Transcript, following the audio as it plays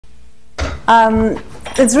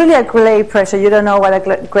It's really a great pleasure. You don't know what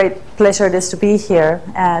a great pleasure it is to be here,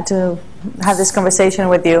 to have this conversation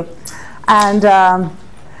with you. And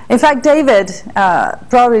in fact, David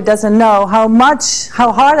probably doesn't know how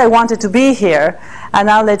hard I wanted to be here. And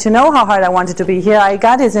I'll let you know how hard I wanted to be here. I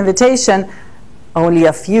got his invitation only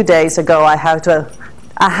a few days ago, I have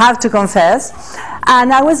to confess.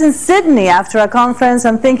 And I was in Sydney after a conference.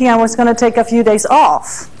 I'm thinking I was going to take a few days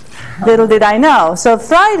off. Little did I know. So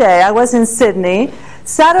Friday, I was in Sydney.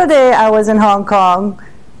 Saturday, I was in Hong Kong.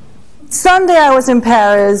 Sunday, I was in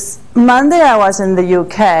Paris. Monday, I was in the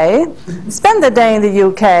UK. Spent the day in the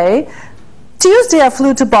UK. Tuesday, I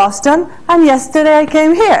flew to Boston. And yesterday, I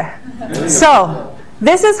came here. So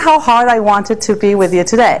this is how hard I wanted to be with you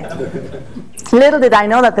today. Little did I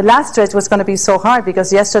know that the last stretch was going to be so hard,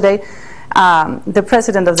 because yesterday, the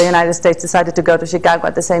President of the United States decided to go to Chicago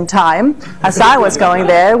at the same time as I was going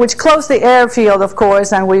there, which closed the airfield, of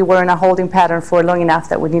course, and we were in a holding pattern for long enough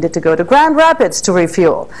that we needed to go to Grand Rapids to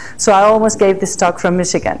refuel. So I almost gave this talk from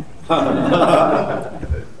Michigan.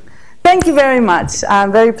 Thank you very much.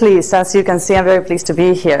 I'm very pleased. As you can see, I'm very pleased to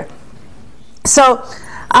be here. So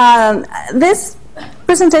this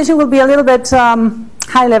presentation will be a little bit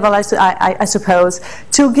high level, I suppose,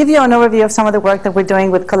 to give you an overview of some of the work that we're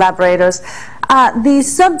doing with collaborators. The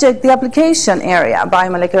subject, the application area,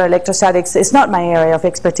 biomolecular electrostatics, is not my area of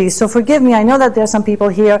expertise, so forgive me. I know that there are some people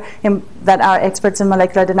here that are experts in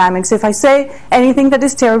molecular dynamics. If I say anything that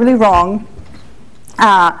is terribly wrong,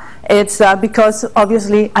 it's because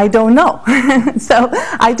obviously I don't know. So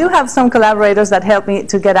I do have some collaborators that help me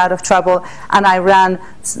to get out of trouble, and I ran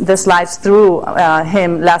the slides through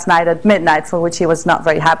him last night at midnight, for which he was not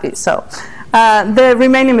very happy. So the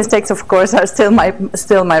remaining mistakes, of course, are still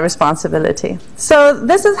my responsibility. So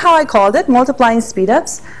this is how I called it: multiplying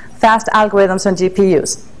speedups, fast algorithms on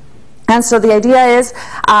GPUs. And so the idea is,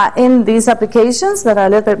 in these applications that are a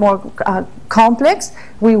little bit more complex,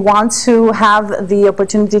 we want to have the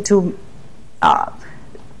opportunity to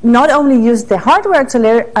not only use the hardware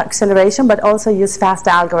acceleration, but also use fast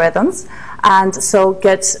algorithms, and so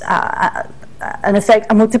get a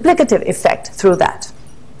multiplicative effect through that.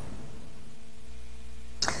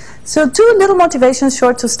 So two little motivations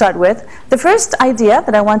short to start with. The first idea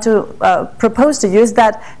that I want to propose to you is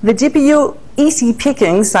that the GPU easy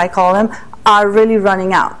pickings, I call them, are really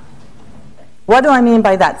running out. What do I mean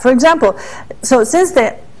by that? For example, so since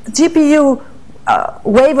the GPU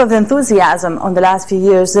wave of enthusiasm on the last few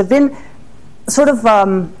years, there have been sort of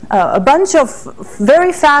a bunch of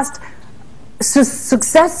very fast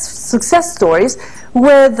success stories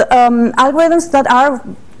with algorithms that are,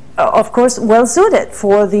 of course, well suited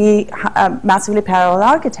for the massively parallel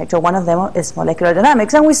architecture. One of them is molecular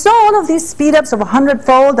dynamics. And we saw all of these speedups of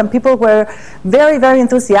 100-fold, and people were very, very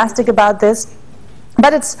enthusiastic about this.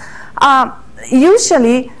 But it's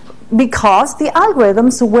usually because the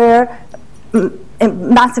algorithms were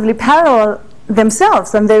massively parallel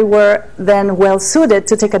themselves, and they were then well suited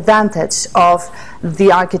to take advantage of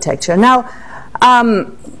the architecture. Now,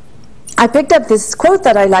 I picked up this quote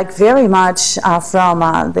that I like very much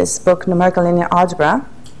from this book, Numerical Linear Algebra,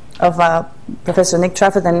 of Professor Nick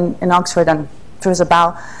Trafford in Oxford and Professor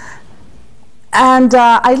Bao. And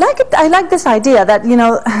I like it. I like this idea that, you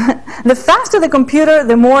know, the faster the computer,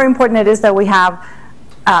 the more important it is that we have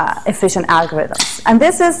efficient algorithms. And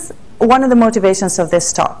this is one of the motivations of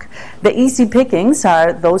this talk. The easy pickings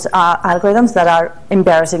are those algorithms that are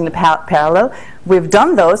embarrassingly parallel. We've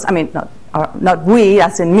done those. I mean, not we,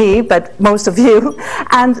 as in me, but most of you.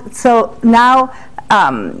 And so now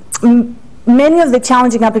many of the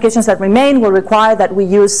challenging applications that remain will require that we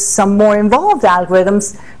use some more involved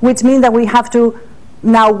algorithms, which mean that we have to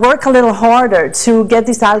now work a little harder to get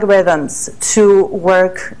these algorithms to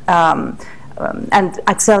work and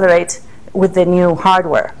accelerate with the new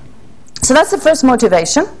hardware. So that's the first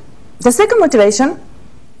motivation. The second motivation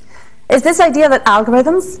is this idea that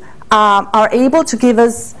algorithms are able to give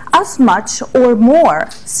us as much or more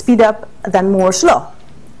speed up than Moore's law.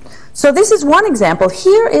 So this is one example.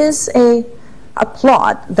 Here is a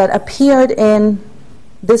plot that appeared in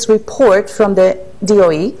this report from the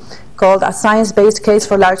DOE called A Science-Based Case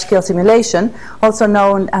for Large-Scale Simulation, also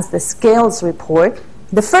known as the Scales Report.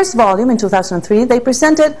 The first volume in 2003, they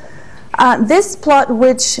presented this plot,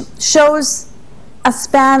 which shows a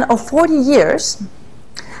span of 40 years.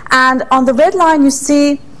 And on the red line, you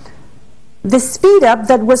see the speed up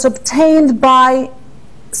that was obtained by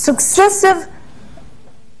successive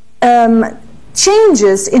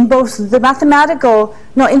changes in both the mathematical,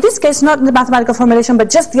 no, in this case not the mathematical formulation, but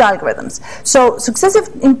just the algorithms. So successive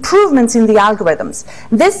improvements in the algorithms.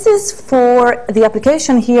 This is for the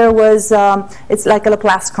application here was, it's like a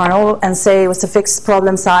Laplace kernel, and say it was a fixed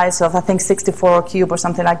problem size of I think 64 cube or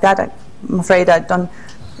something like that. I'm afraid I don't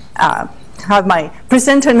have my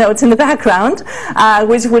presenter notes in the background,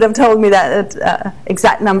 which would have told me that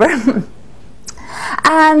exact number.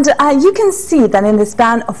 And you can see that in the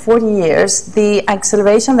span of 40 years, the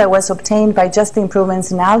acceleration that was obtained by just the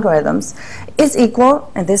improvements in algorithms is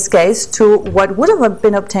equal, in this case, to what would have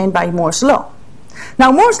been obtained by Moore's law.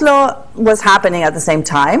 Now, Moore's law was happening at the same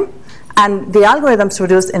time, and the algorithms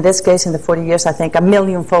produced, in this case, in the 40 years, I think, a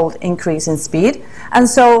millionfold increase in speed. And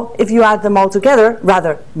so if you add them all together,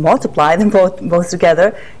 rather multiply them both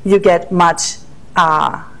together, you get much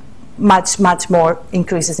more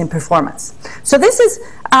increases in performance. So this is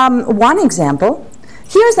one example.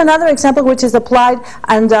 Here's another example which is applied,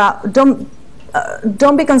 and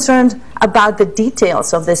don't be concerned about the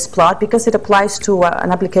details of this plot, because it applies to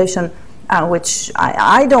an application which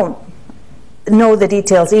I don't know the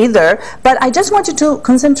details either, but I just want you to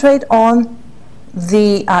concentrate on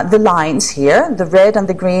the lines here, the red and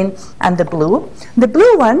the green and the blue. The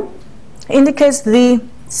blue one indicates the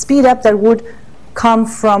speed up that would come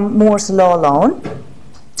from Moore's law alone,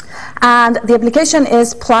 and the application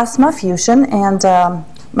is plasma fusion and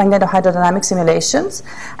magnetohydrodynamic simulations,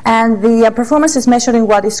 and the performance is measured in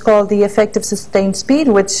what is called the effective sustained speed,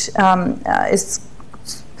 which is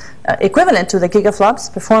equivalent to the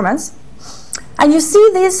gigaflops performance. And you see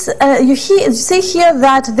this, you see here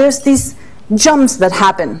that there's these jumps that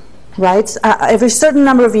happen, right, every certain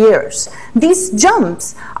number of years. These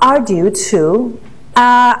jumps are due to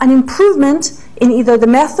an improvement in either the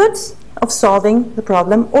methods of solving the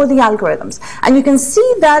problem or the algorithms. And you can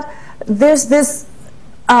see that there's this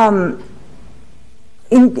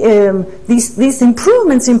these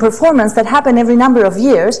improvements in performance that happen every number of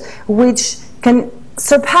years, which can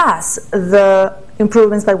surpass the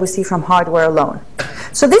improvements that we see from hardware alone.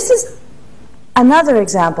 So this is another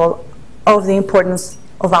example of the importance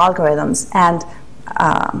of algorithms, and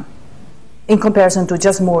in comparison to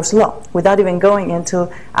just Moore's law, without even going into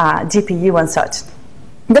GPU and such.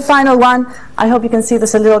 The final one, I hope you can see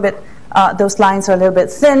this a little bit, those lines are a little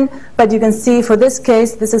bit thin, but you can see for this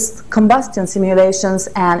case, this is combustion simulations,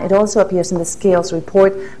 and it also appears in the scales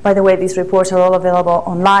report. By the way, these reports are all available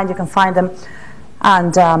online. You can find them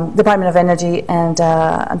on Department of Energy, and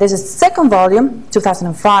this is the second volume,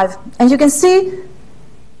 2005, and you can see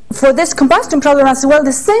for this combustion problem as well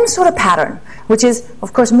the same sort of pattern, which is,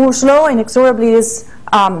 of course, Moore's law inexorably is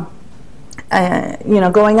going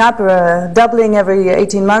up or doubling every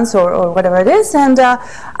 18 months or whatever it is, and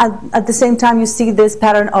at the same time you see this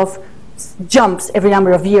pattern of jumps every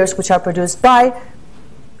number of years, which are produced by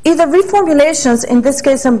either reformulations, in this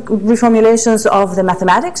case some reformulations of the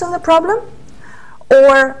mathematics of the problem,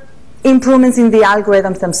 or improvements in the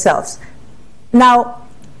algorithms themselves. Now,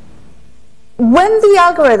 when the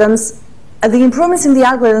algorithms, the improvements in the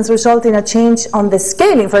algorithms result in a change on the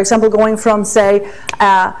scaling, for example, going from, say,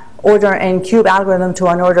 order n cube algorithm to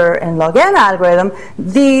an order n log n algorithm,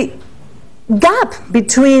 the gap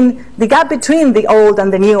between the old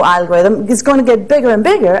and the new algorithm is going to get bigger and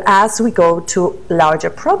bigger as we go to larger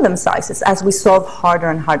problem sizes, as we solve harder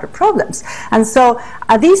and harder problems. And so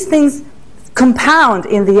these things compound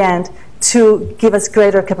in the end to give us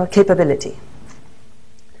greater capability.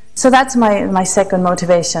 So that's my second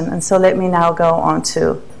motivation, and so let me now go on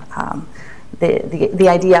to the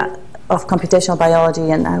idea of computational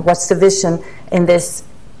biology and what's the vision in this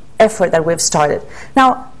effort that we've started.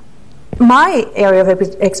 Now, my area of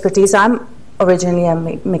expertise, I'm originally a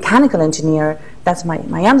mechanical engineer. That's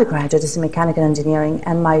my undergraduate is in mechanical engineering,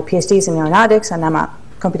 and my PhD is in aeronautics, and I'm a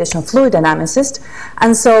computational fluid dynamicist.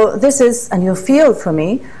 And so this is a new field for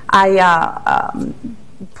me. I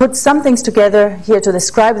put some things together here to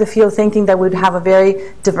describe the field, thinking that we'd have a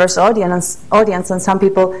very diverse audience, and some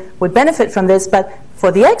people would benefit from this. But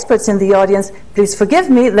for the experts in the audience, please forgive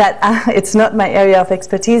me that it's not my area of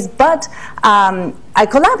expertise, but I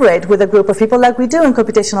collaborate with a group of people like we do in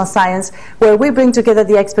computational science, where we bring together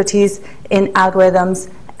the expertise in algorithms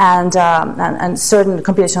and certain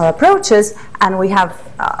computational approaches, and we have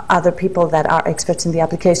other people that are experts in the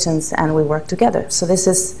applications, and we work together. So this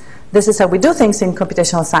is how we do things in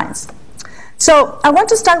computational science. So I want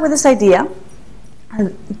to start with this idea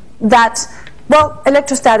that, well,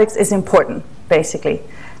 electrostatics is important, basically.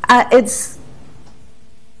 It's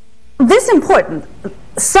this important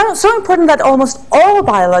so important that almost all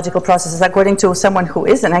biological processes, according to someone who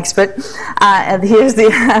is an expert, and here's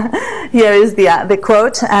the here is the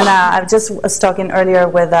quote. And I just was talking earlier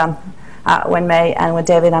with May and with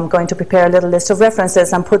David. I'm going to prepare a little list of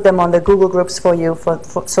references and put them on the Google groups for you,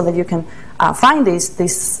 so that you can find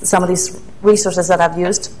some of these resources that I've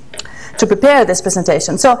used to prepare this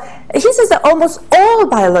presentation. So he says that almost all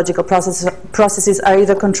biological processes are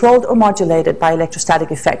either controlled or modulated by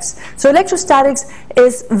electrostatic effects. So electrostatics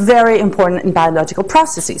is very important in biological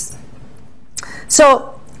processes.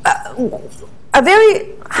 So a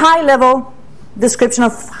very high-level description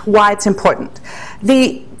of why it's important.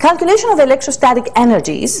 The calculation of electrostatic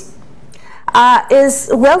energies is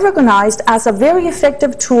well recognized as a very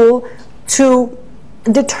effective tool to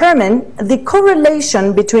determine the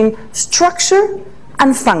correlation between structure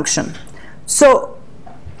and function. So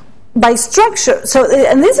by structure,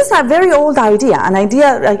 and this is a very old idea. An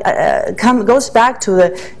idea goes back to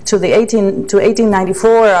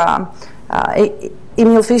 1894.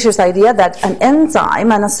 Emil Fischer's idea that an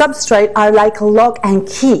enzyme and a substrate are like lock and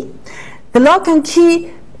key. The lock and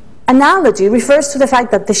key analogy refers to the fact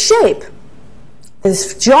that the shape,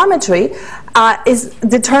 this geometry, is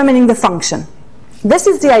determining the function. This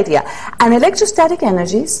is the idea. And electrostatic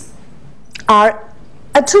energies are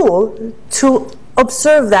a tool to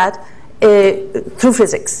observe that through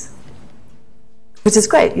physics, which is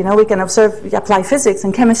great. You know, we can apply physics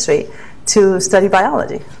and chemistry to study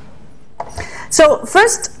biology. So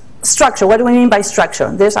first, structure. What do we mean by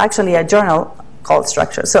structure? There's actually a journal called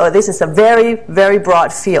Structure. So this is a very, very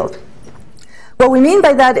broad field. What we mean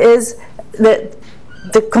by that is the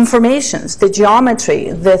conformations, the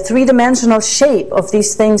geometry, the three-dimensional shape of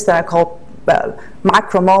these things that are called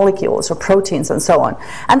macromolecules or proteins and so on.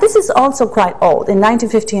 And this is also quite old. In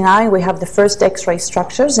 1959, we have the first X-ray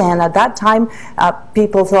structures, and at that time,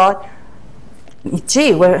 people thought,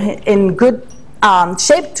 gee, we're in good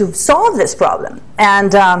shape to solve this problem.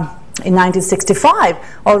 And in 1965,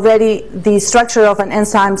 already the structure of an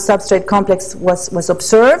enzyme-substrate complex was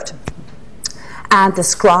observed and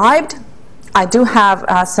described. I do have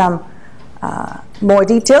some more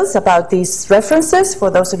details about these references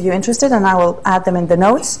for those of you interested, and I will add them in the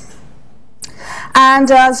notes. And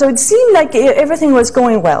so it seemed like everything was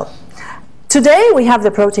going well. Today we have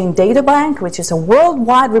the Protein Data Bank, which is a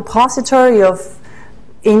worldwide repository of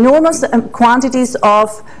enormous quantities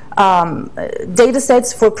of data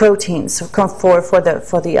sets for proteins, for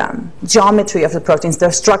the geometry of the proteins,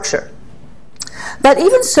 their structure. But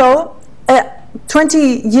even so,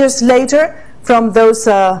 20 years later, from those,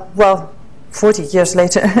 40 years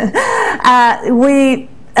later, we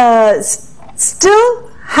still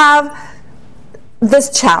have this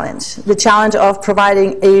challenge, the challenge of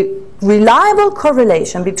providing a reliable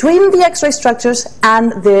correlation between the X-ray structures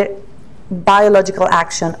and the biological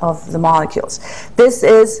action of the molecules. This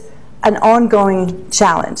is an ongoing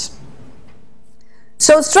challenge.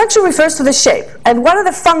 So structure refers to the shape. And what are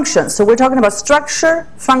the functions? So we're talking about structure,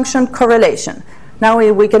 function, correlation. Now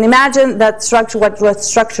we can imagine that structure, what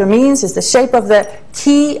structure means is the shape of the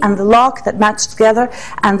key and the lock that match together.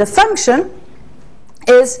 And the function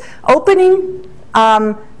is opening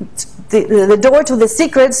the door to the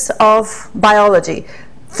secrets of biology.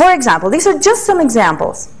 For example, these are just some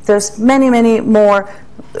examples. There's many, many more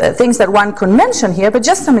things that one could mention here, but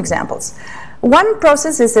just some examples. One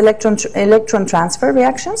process is electron transfer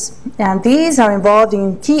reactions, and these are involved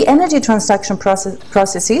in key energy transaction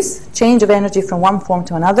processes, change of energy from one form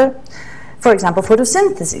to another. For example,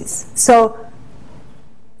 photosynthesis. So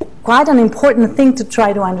quite an important thing to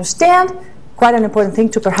try to understand, quite an important thing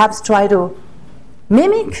to perhaps try to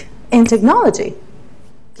mimic in technology,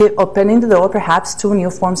 opening the door perhaps to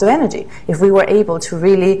new forms of energy, if we were able to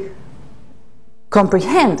really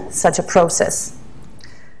comprehend such a process.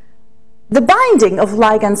 The binding of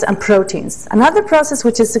ligands and proteins, another process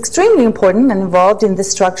which is extremely important and involved in the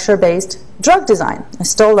structure-based drug design. I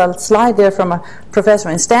stole a slide there from a professor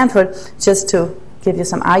in Stanford just to give you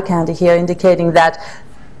some eye candy here, indicating that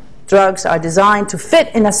drugs are designed to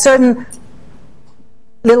fit in a certain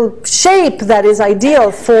little shape that is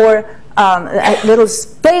ideal for a little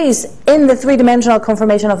space in the three-dimensional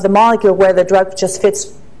conformation of the molecule where the drug just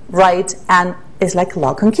fits right and is like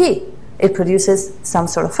lock and key. It produces some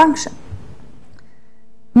sort of function.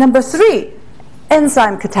 Number 3,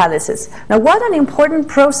 enzyme catalysis. Now, what an important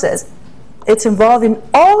process. It's involved in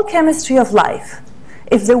all chemistry of life.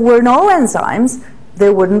 If there were no enzymes,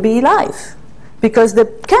 there wouldn't be life. Because the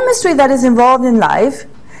chemistry that is involved in life,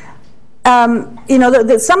 some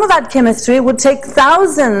of that chemistry would take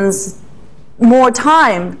thousands more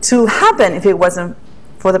time to happen if it wasn't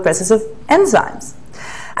for the presence of enzymes.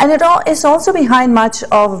 And it is also behind much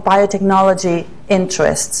of biotechnology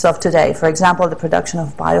interests of today. For example, the production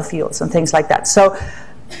of biofuels and things like that. So,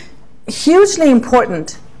 hugely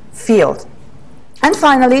important field. And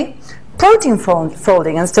finally, protein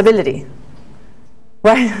folding and stability.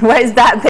 Why is that